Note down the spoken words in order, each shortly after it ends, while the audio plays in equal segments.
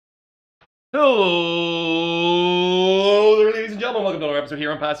Hello there, ladies and gentlemen. Welcome to another episode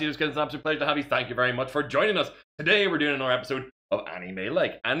here on PasticheofSkin. It's an absolute pleasure to have you. Thank you very much for joining us. Today, we're doing another episode of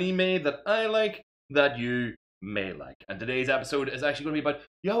AniMayLike. Anime that I like, that you may like. And today's episode is actually going to be about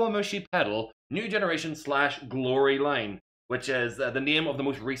Yowamushi Pedal, New Generation / Glory Line, which is the name of the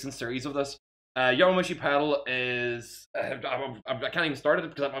most recent series of this. Yowamushi Pedal is... I can't even start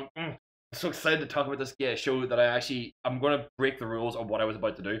it because I'm so excited to talk about this show that I'm going to break the rules of what I was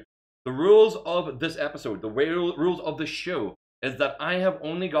about to do. The rules of this episode, the rules of the show, is that I have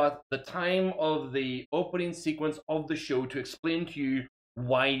only got the time of the opening sequence of the show to explain to you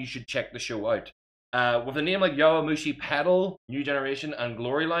why you should check the show out. With a name like Yowamushi Pedal, New Generation, and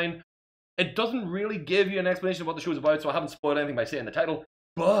Glory Line, it doesn't really give you an explanation of what the show's about, so I haven't spoiled anything by saying the title,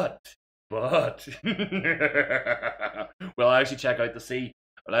 but, we'll actually check out to see.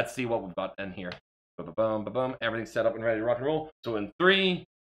 Let's see what we've got in here. Ba-ba-bum, ba-bum. Everything's set up and ready to rock and roll. So in 3,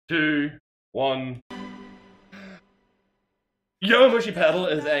 2, 1. Yowamushi Pedal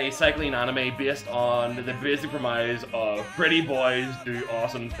is a cycling anime based on the basic premise of pretty boys do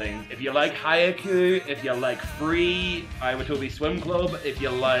awesome things. If you like Haiku, if you like Free, I Would Totally Swim Club, if you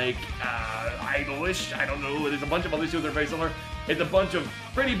like Idolish, I don't know, there's a bunch of other shows that are very similar. It's a bunch of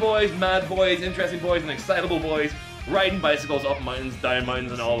pretty boys, mad boys, interesting boys, and excitable boys riding bicycles up mountains, down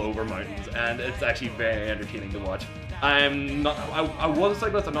mountains, and all over mountains, and it's actually very entertaining to watch. I was a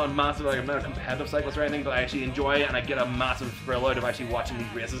cyclist. I'm not a competitive cyclist or anything, but I actually enjoy it, and I get a massive thrill out of actually watching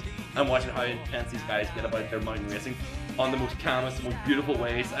these races and watching how intense these guys get about their mountain racing on the most calmest, the most beautiful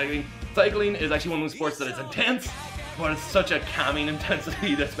ways. I mean, cycling is actually one of those sports that is intense, but it's such a calming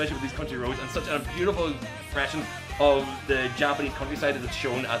intensity, especially with these country roads, and such a beautiful expression of the Japanese countryside as it's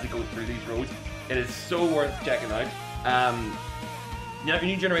shown as they go through these roads. It is so worth checking out. Now,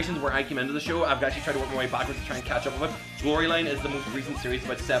 New Generations, where I came into the show, I've actually tried to work my way backwards to try and catch up with it. Glory Line is the most recent series,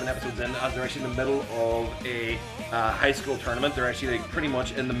 about 7 episodes in, as they're actually in the middle of a high school tournament. They're actually pretty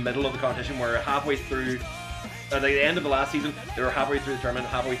much in the middle of the competition. We're halfway through, at the end of the last season, they were halfway through the tournament,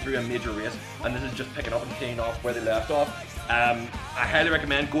 halfway through a major race, and this is just picking up and paying off where they left off. I highly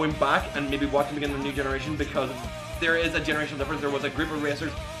recommend going back and maybe watching again the New Generation, because there is a generational difference. There was a group of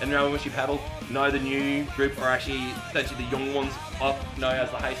racers in Yowamushi Pedal. Now the new group are actually essentially the young ones up now as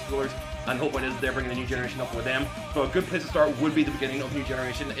the high schoolers, and the whole point is they're bringing the new generation up with them. So a good place to start would be the beginning of New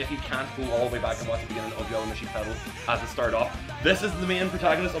Generation if you can't go all the way back and watch the beginning of Yowamushi Pedal as it started off. This is the main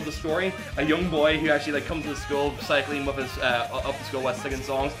protagonist of the story, a young boy who actually comes to the school cycling with his up the school while singing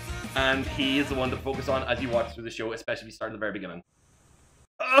songs, and he is the one to focus on as you watch through the show, especially if you start at the very beginning.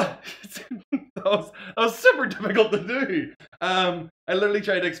 That was super difficult to do. I literally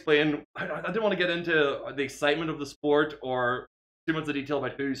tried to explain. I didn't want to get into the excitement of the sport or too much of the detail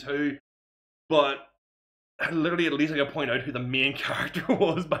about who's who, but I literally at least I could point out who the main character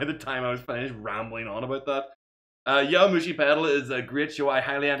was by the time I was finished rambling on about that. Yowamushi Pedal is a great show. I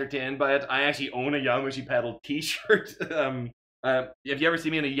highly entertained by it. I actually own a Yowamushi Pedal t-shirt. If you ever see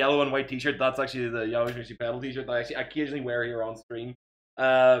me in a yellow and white t-shirt, that's actually the Yowamushi Pedal t-shirt that I actually occasionally wear here on stream.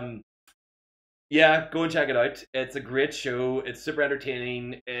 Yeah, go and check it out. It's a great show. It's super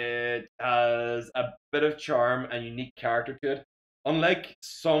entertaining. It has a bit of charm and unique character to it. Unlike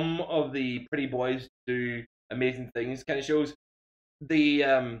some of the pretty boys do amazing things kind of shows,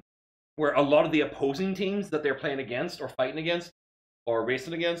 where a lot of the opposing teams that they're playing against or fighting against or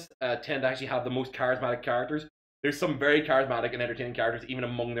racing against tend to actually have the most charismatic characters. There's some very charismatic and entertaining characters even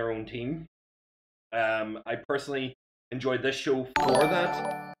among their own team. I personally enjoyed this show for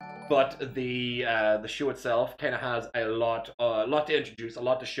that, but the show itself kind of has a lot to introduce, a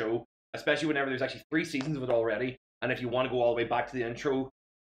lot to show, especially whenever there's actually 3 seasons of it already. And if you want to go all the way back to the intro,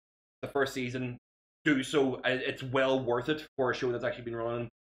 the first season, do so. It's well worth it for a show that's actually been running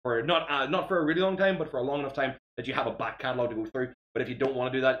for not for a really long time, but for a long enough time that you have a back catalog to go through. But if you don't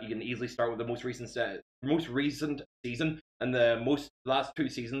want to do that, you can easily start with the most recent season, and the last 2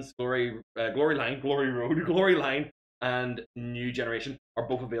 seasons, Glory Line, Glory Road, Glory Line, and New Generation are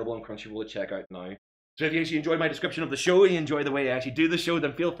both available on Crunchyroll to check out now. So if you actually enjoyed my description of the show, you enjoy the way I actually do the show,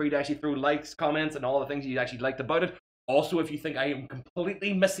 then feel free to actually throw likes, comments, and all the things you actually liked about it. Also, if you think I am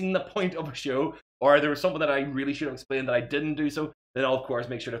completely missing the point of a show, or there was something that I really should have explained that I didn't do so, then I'll of course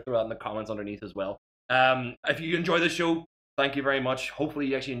make sure to throw that in the comments underneath as well. If you enjoy the show, thank you very much. Hopefully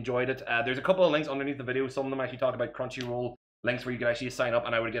you actually enjoyed it. There's a couple of links underneath the video. Some of them actually talk about Crunchyroll links where you can actually sign up,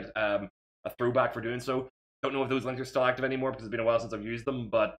 and I would get a throwback for doing so. Don't know if those links are still active anymore because it's been a while since I've used them,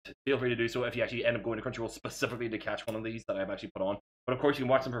 but feel free to do so if you actually end up going to Crunchyroll specifically to catch one of these that I've actually put on. But of course, you can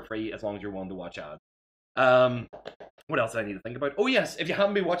watch them for free as long as you're willing to watch ads. What else do I need to think about? Oh yes, if you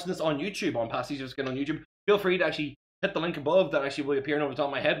haven't been watching this on YouTube, on PasticheofSkin on YouTube, feel free to actually hit the link above that actually will be appearing over the top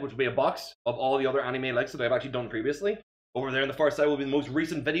of my head, which will be a box of all the other anime likes that I've actually done previously. Over there on the far side will be the most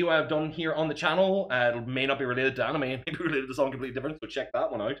recent video I've done here on the channel. It may not be related to anime, it may be related to something completely different, so check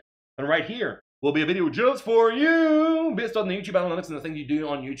that one out. And right here will be a video just for you, based on the YouTube analytics and the things you do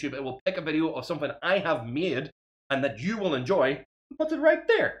on YouTube. It will pick a video of something I have made and that you will enjoy, and puts it right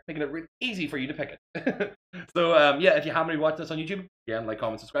there, making it really easy for you to pick it. So yeah, if you haven't watched this on YouTube, again, like,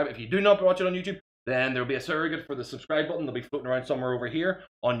 comment, subscribe. If you do not watch it on YouTube, then there'll be a surrogate for the subscribe button. They'll be floating around somewhere over here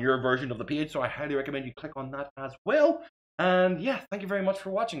on your version of the page, so I highly recommend you click on that as well. And yeah, thank you very much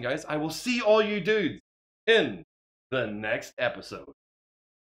for watching, guys. I will see all you dudes in the next episode.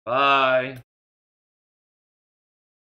 Bye.